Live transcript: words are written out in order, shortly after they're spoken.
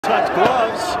touch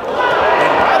gloves.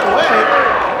 And by the way,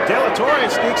 Dela Torre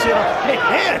sneaks in a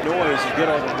hand noise to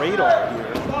get on the radar here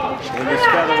in this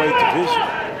featherweight division.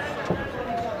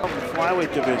 The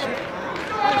flyweight division.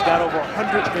 He's got over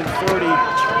 130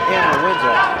 amateur wins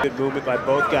off. Good movement by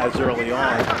both guys early on.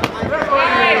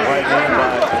 Right hand by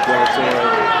Dela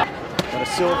Torre. And a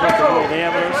silver at the World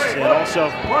Amateurs and also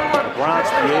a bronze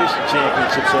at the Asian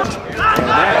Championships. And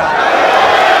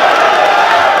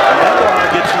that one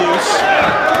gets loose.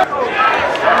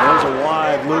 And there's a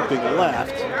wide looping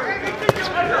left.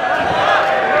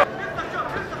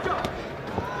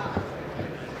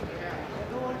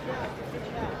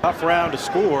 Tough round to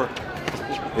score.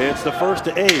 It's the first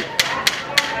to 8.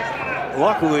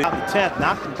 Luckily, the 10th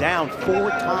knocked him down 4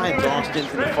 times Austin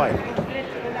in the fight.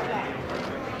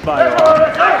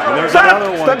 And there's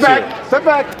another one. Step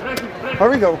back. Here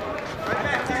we go.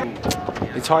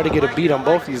 It's hard to get a beat on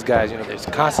both these guys. You know, there's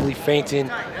constantly feinting,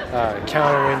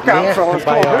 countering.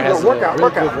 Nyambayar has a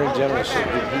really good ring generalship.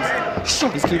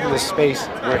 He's keeping the space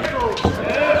where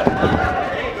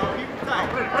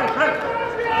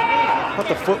Put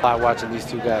the foot by watching these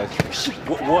two guys.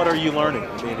 What are you learning?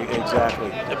 I mean, exactly.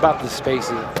 About the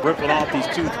spacing. Ripping off these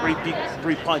 2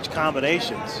 3-punch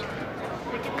combinations.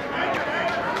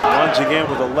 Lunging in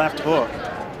with a left hook.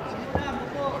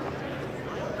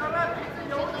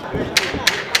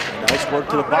 Nice work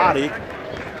to the body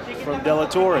from Dela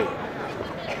Torre.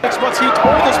 6 months he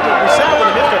told us what we said when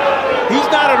he missed it. He's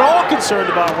not at all concerned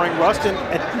about ring rust, and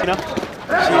you know,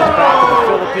 she is back in the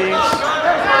Philippines.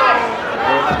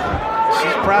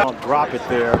 She's proud. I'll drop it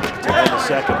there to end the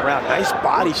second round. Nice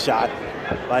body shot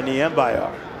by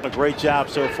Nyambayar. A great job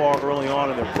so far early on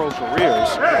in their pro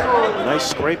careers. A nice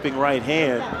scraping right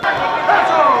hand.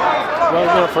 Well,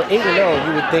 you know, for 8-0,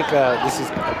 you would think this is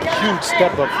a huge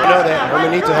step up. You know that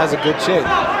Hermanito has a good chin.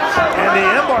 And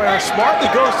Nyambayar smartly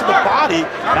goes to the body.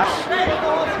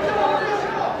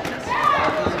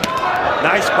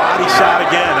 Nice body shot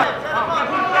again.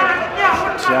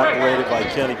 Separated by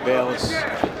Kenny Bayless.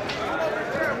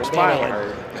 Smiling.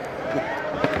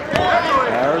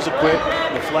 There's a quick,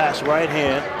 the flash right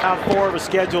hand. Round 4 of a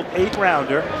scheduled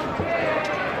 8-rounder.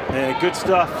 And good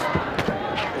stuff.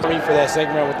 For that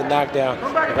second round with the knockdown.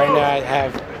 Right now I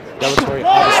have Dela Torre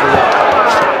obviously,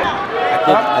 I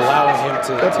think, allowing him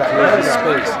to create his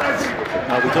space.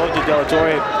 We told you Dela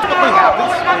Torre typically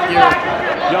happens when you're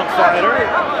a young fighter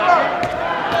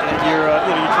and you're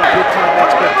trying big time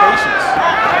expectations.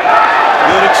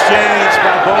 Good exchange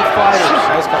by both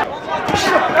fighters.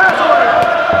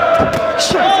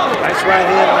 Nice right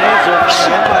hand lands over the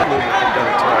headline movement from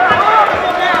Dela Torre.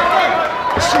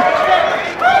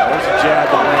 There's a jab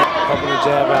to land. Pumping the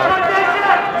jab out.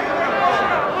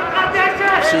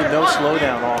 I've seen no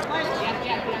slowdown off.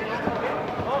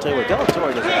 I'll tell you what, Dela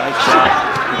Torre does a nice job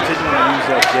continuing to use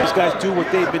that jab. These guys do what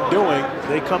they've been doing.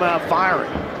 They come out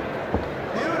firing.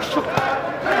 We'll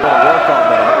work on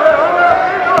that.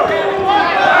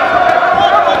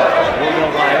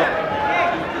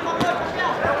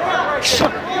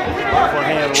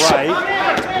 Forehand right.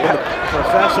 In the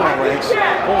professional ranks,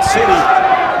 whole city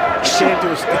came to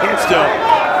a standstill.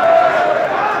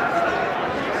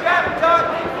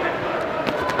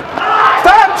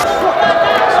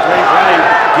 Straight right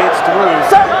gets through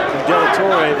from Dela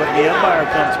Torre, but the umpire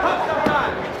comes.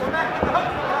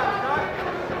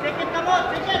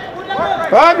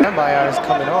 Nyambayar is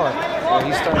coming on.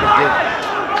 He's starting to get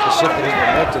the shift in his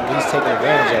momentum. He's taking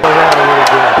advantage of it.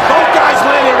 Both guys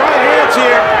landing right hands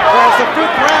here as the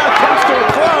 5th round comes to a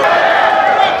close.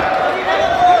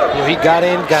 You know, he got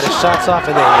in, got his shots off,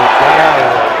 and then he got out of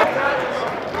it.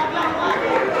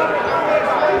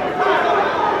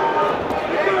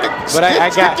 But I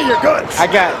have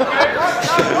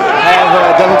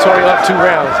Dela Torre up 2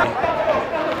 rounds.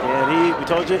 And we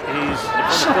told you, he's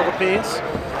from the Philippines.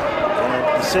 And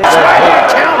the same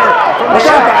counter from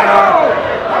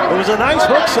Nyambayar. It was a nice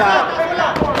hook shot.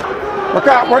 Work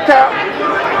out.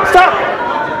 Stop!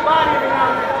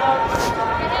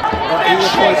 He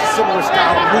employs a similar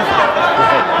style of movement.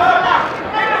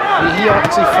 He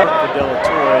obviously fought for Dela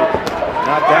Torre.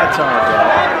 Not that time, though.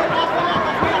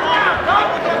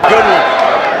 Good one.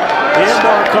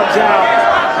 Nyambayar comes out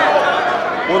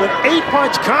with an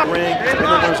 8-punch ring, and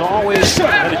then there's always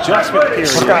an adjustment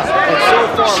period. And so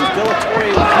far, Dela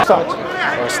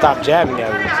Torre or stop jabbing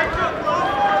at least.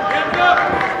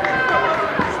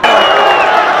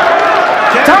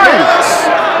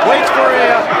 Waits for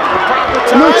a proper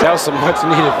time. That was some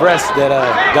much-needed rest that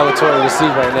Dela Torre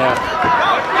received right now.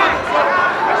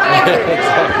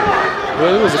 Exactly.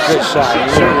 Well, it was a good shot. He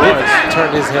really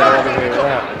turned his head all the way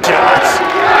around. Shots.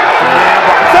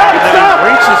 And then he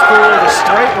reaches through with a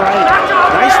straight right.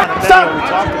 Nice. Stop. We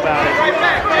talked about it.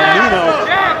 And Nino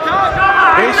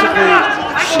basically.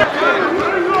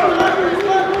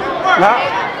 Now.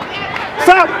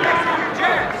 Stop.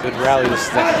 Good rally to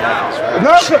second half.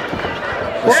 No.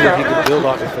 Let's see if he can build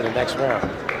off it for the next round.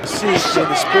 See in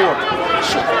the sport.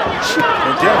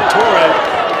 And Dela Torre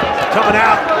coming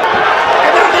out.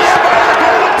 And now the Nyambayar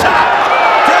going up top.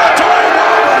 Dela Torre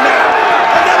wobbling now.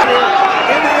 And now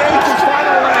in the 8th and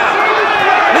final round.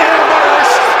 Nyambayar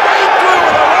straight through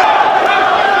with a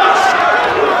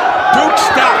Duke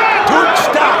stop. Duke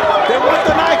stop. They want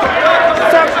the knife.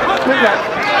 Stop. Look at that.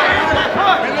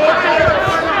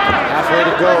 Halfway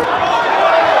to go.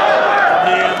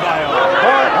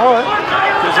 All right.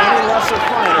 There's any lesser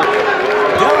fighter.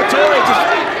 Dela Torre just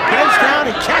bends down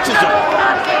and catches him.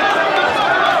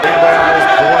 Nyambayar is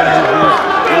the one who's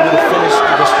able to finish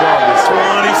the strongest.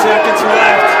 20 seconds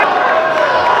left.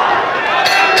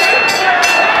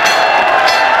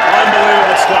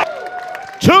 Unbelievable stuff.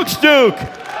 Duke,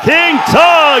 King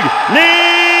Tug, knee